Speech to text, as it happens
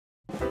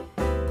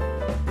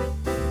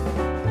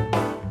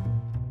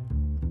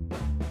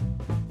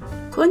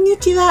こんに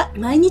ちは、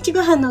毎日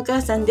ご飯のお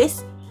母さんで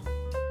す。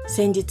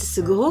先日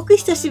すごく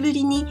久しぶ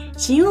りに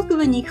新大久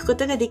保に行くこ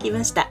とができ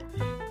ました。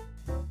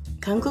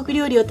韓国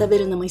料理を食べ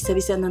るのも久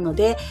々なの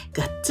で、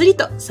がっつり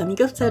とサム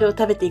ギョプサルを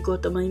食べていこう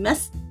と思いま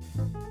す。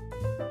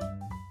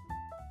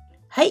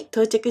はい、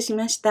到着し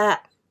まし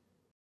た。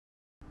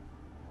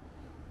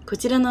こ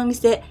ちらのお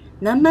店、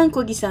ナンマン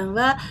ゴギさん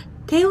は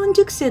低温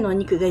熟成のお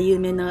肉が有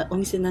名なお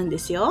店なんで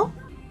すよ。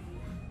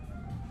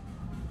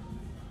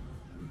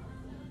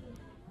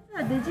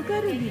デジカ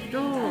ルビと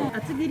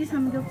厚切りサ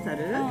ムギョプサ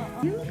ル、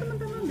牛肉も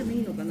頼んでもい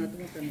いのかなと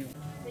思ったのよ。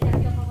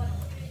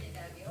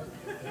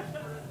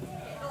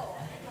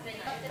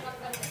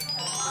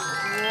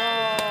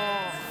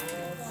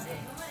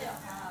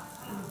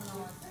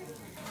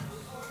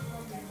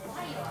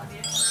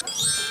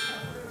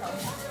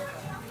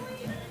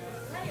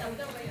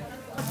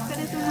お疲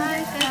れ様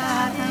でした。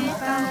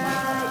乾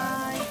杯。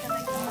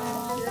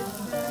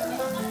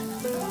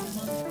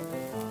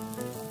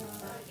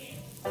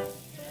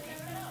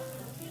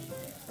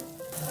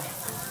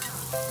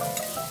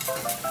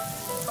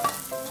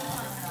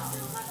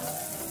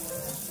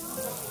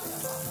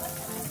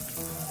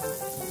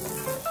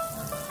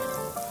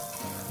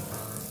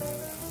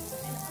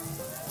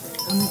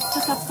めっち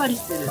ゃさっぱり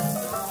してる。めっ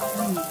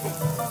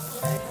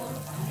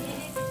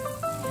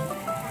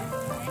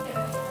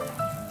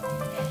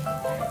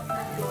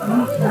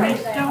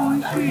ちゃ美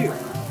味しい。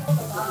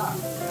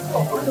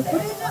これが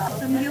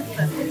サムギョプ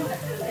サル。す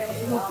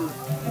ごく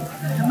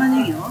玉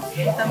ねぎを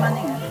玉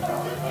ねぎ。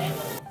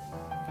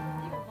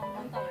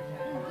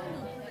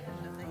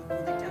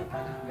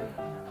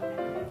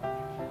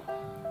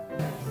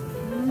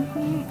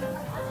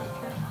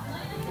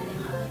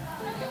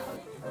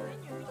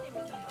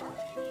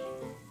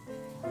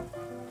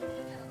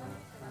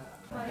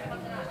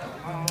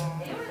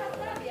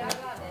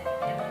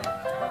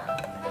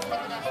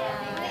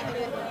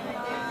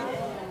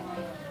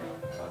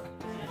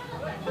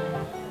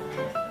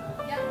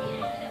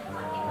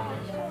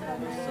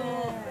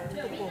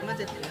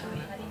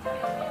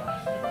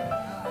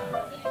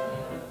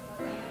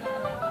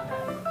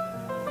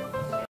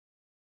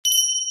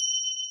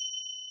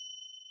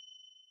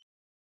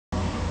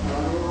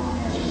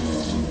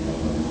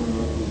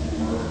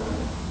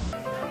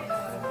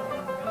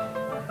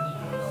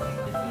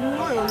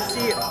美味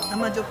しい。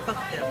甘じょっぱ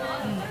くて、こん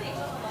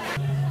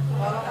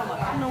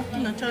な大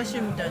きなチャーシュ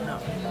ーみたいな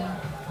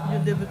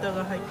ゆで豚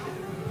が入ってる。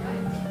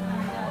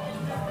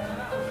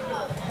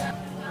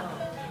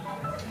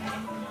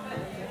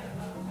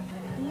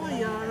すごい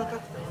柔らかく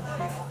て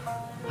美味し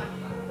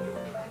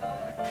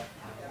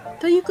い。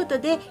ということ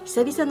で、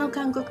久々の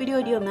韓国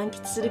料理を満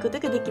喫すること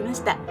ができま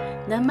した。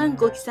ナンマン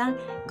ゴギさん、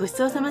ごち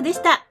そうさまで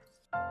した。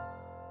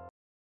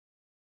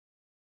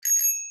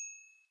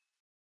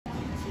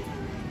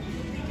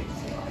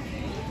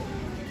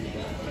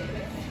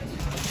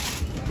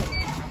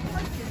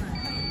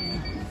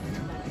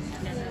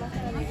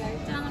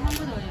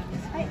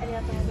はい、ありが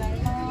とうござい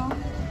ま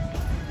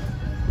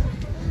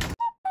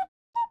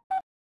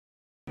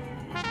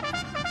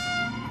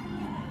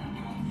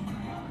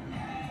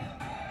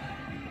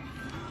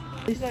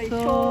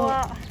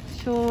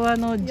す。昭和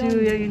の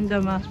10円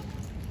玉。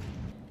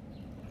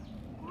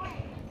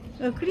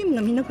クリーム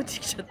がみんなこっち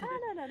来ちゃってる。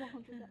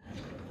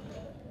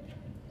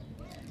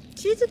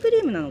チーズクリ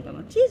ームなのか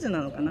な、チーズ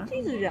なのかな。チ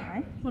ーズじゃな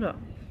い。ほら。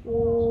お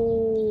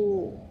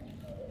お。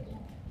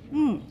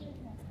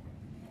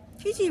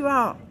生地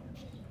は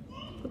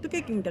ホットケ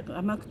ーキみたいに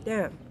甘く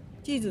て、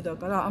チーズだ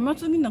から甘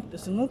すぎなくて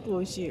すごく美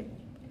味しい。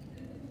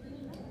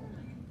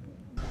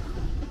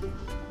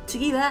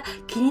次は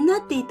気にな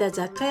っていた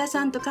雑貨屋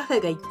さんとカフ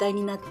ェが一体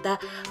になった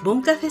ボ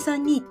ンカフェさ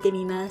んに行って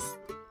みます。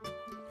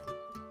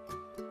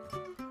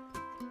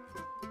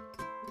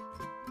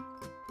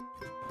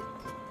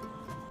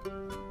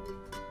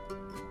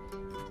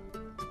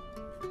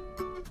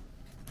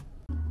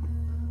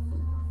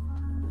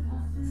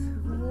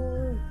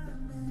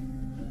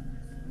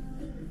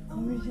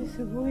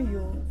すごい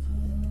よ。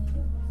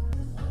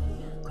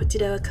こち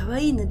らは可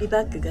愛いヌビ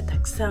バッグがた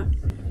くさん。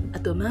あ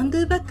とマンド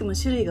ゥバッグも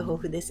種類が豊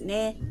富です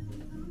ね。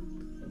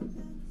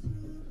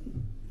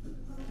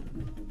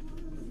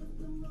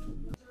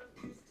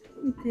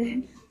見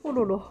て、ポ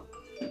ロロ。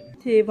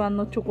定番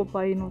のチョコ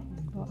パイの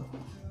とか。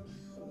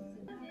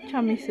チ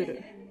ャミス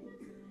ル。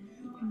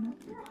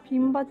ピ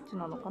ンバッジ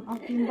なのかな。あ、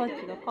ピンバ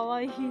ッジだ。可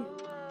愛い。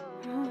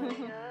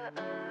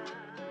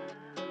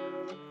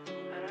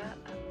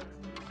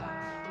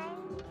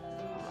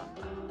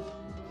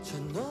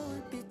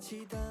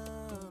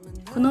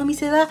このお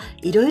店は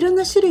いろいろ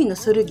な種類の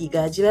ソルギ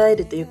が味わえ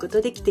るというこ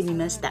とで来てみ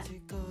ました。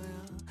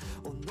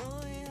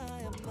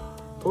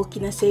大き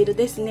なせいろ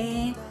です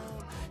ね。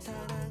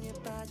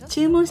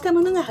注文した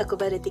ものが運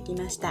ばれてき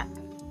ました。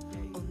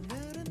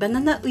バナ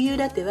ナウユ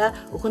ラテは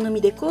お好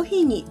みでコー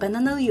ヒーにバナ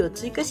ナウユを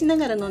追加しな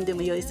がら飲んで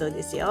も良いそう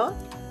ですよ。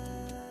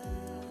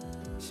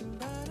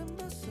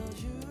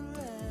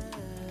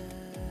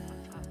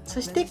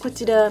そしてこ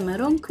ちらはマ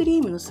ロンクリ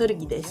ームのソル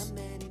ギです。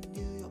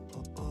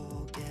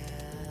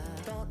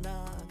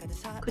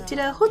こち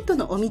らはホット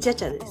のおみ茶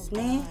茶です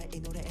ね。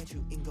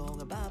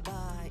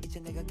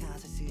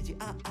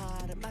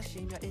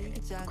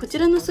こち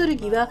らのソル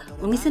ギは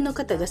お店の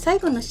方が最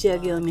後の仕上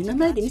げを目の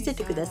前で見せ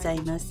てくださ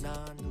います。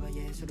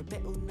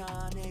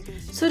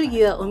ソル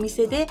ギはお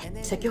店で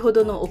先ほ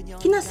どの大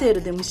きなせい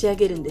ろで蒸し上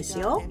げるんです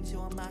よ。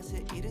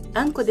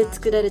あんこで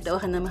作られたお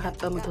花も葉っ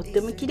ぱもとっ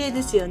ても綺麗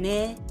ですよ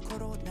ね。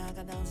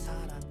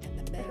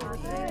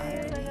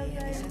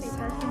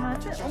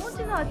お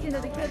餅の熱い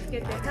ので気をつ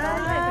けて。は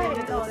い、あり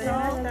がとうござい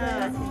まし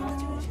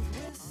た。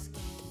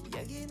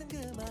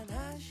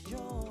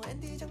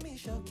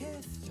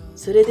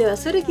それでは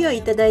ソルギを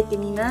いただいて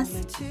みます。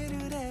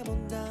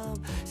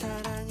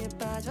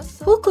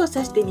フォークを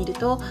刺してみる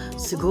と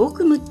すご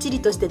くむっち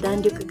りとして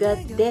弾力があっ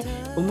て、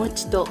お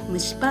餅と蒸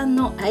しパン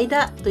の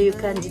間という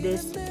感じで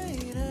す。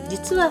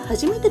実は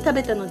初めて食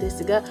べたので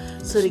すが、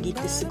ソルギっ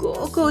てすご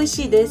く美味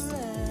しいです。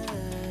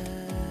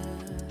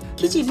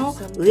生地も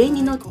上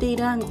に乗ってい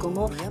るあんこ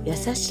も優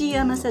しい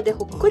甘さで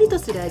ほっこりと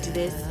する味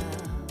です。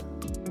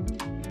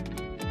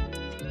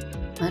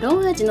マ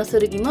ロン味のソ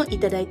ルギもい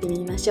ただいて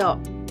みましょう。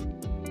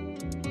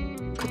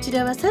こち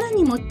らはさら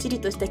にもっちり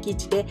とした生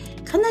地で、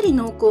かなり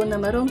濃厚な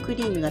マロンク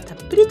リームがたっ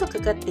ぷりとか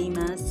かってい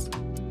ます。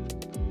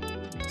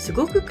す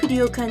ごく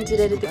栗を感じ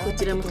られて、こ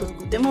ちらもとっ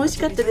ても美味し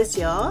かったで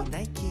すよ。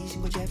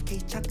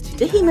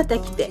ぜひまた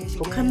来て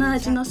他の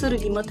味のソル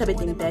ギも食べ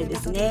てみたいで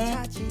すね。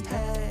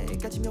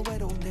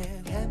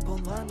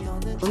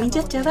おみじ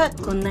ゃ茶は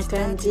こんな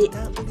感じ。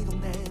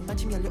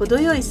程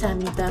よい酸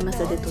味と甘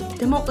さでとっ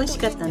ても美味し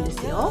かったんで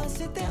すよ。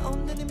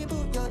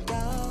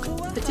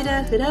こちら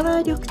はフラ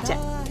ワー緑茶。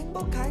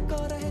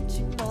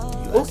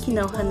大き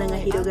なお花が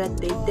広がっ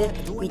ていて、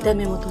見た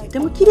目もとって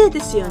も綺麗で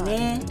すよ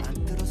ね。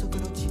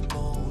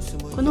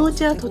このお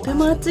茶はとて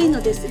も熱いの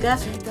ですが、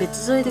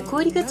別添えで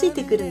氷がつい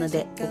てくるの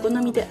で、お好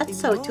みで熱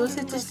さを調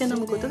節して飲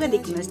むことがで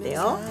きました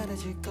よ。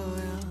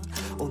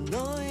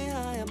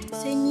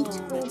千日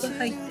紅が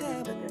入ってる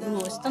んだけ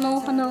ど、下のお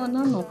花は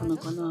何のお花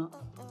かな。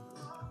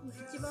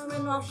一番上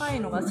の赤い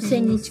のが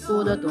千日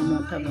紅だと思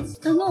う。多分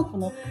下のこ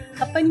の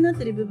葉っぱになっ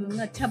てる部分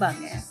が茶葉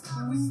ね。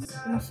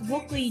でもす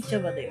ごくいい茶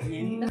葉だよ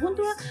ね。本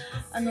当は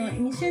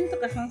2銭と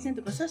か3銭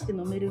とか刺して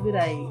飲めるぐ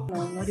らい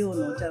の量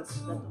のお茶だと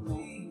思う。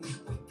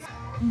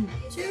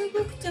中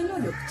国茶の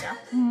緑茶、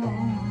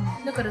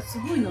だからす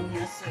ごい飲み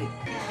やすい。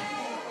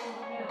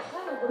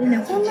でね、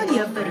ほんのり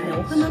やっぱりね、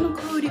お花の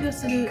香りが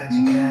する。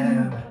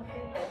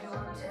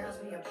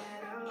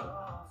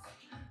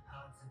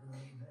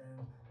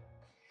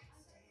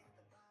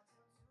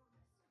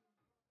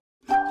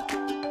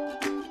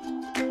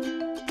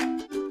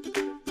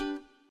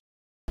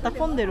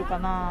混んでるか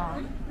な。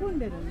混ん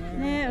でるね。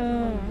ね、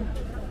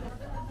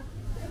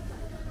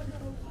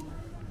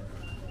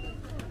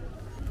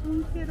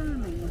本家ラー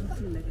メンが欲し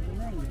いんだけど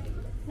ないね。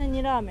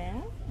何ラーメン？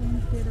本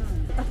家ラー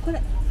メン。あ、こ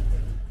れ。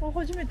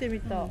初めて見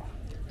た。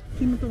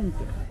キムトン家。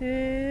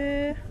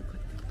へえ。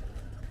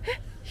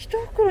一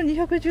袋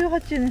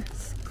218円。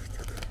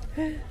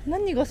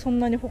何がそん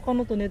なに他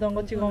のと値段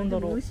が違うんだ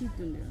ろう。美味しいって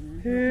言うんだよ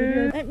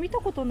ね。へえ。見た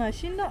ことない。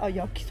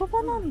焼きそ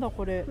ばなんだ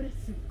これ。これ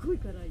すっごい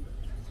辛い。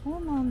そ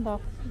うなんだ。5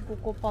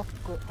個パッ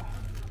ク。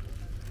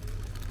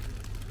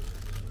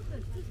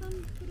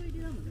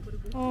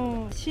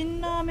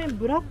辛ラーメン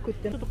ブラックっ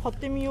てちょっと買っ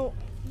てみよ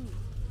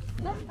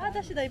う。あ、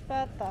だしだいっぱい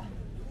あった。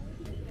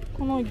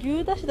この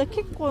牛だしだ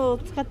結構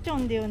使っちゃ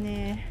うんだよ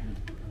ね。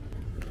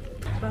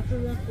麦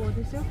芽粉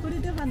でしょ。これ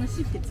で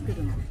湿気作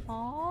るの。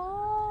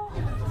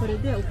これ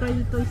でおか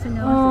ゆと一緒に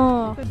合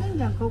わせて。これ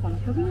じゃん買おうかな。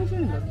120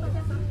円だって。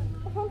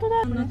本当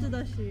だ。夏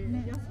だし、安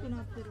く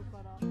なってるか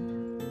ら。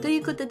とい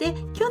うことで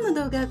今日の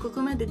動画はこ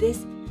こまでで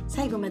す。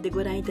最後まで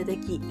ご覧いただ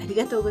きあり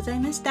がとうござい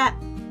ました。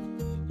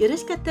よろ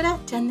しかったら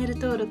チャンネル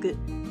登録、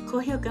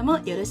高評価も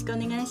よろしくお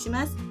願いし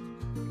ます。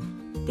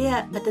で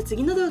はまた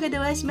次の動画で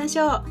お会いしまし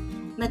ょう。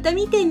また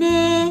見て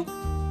ね。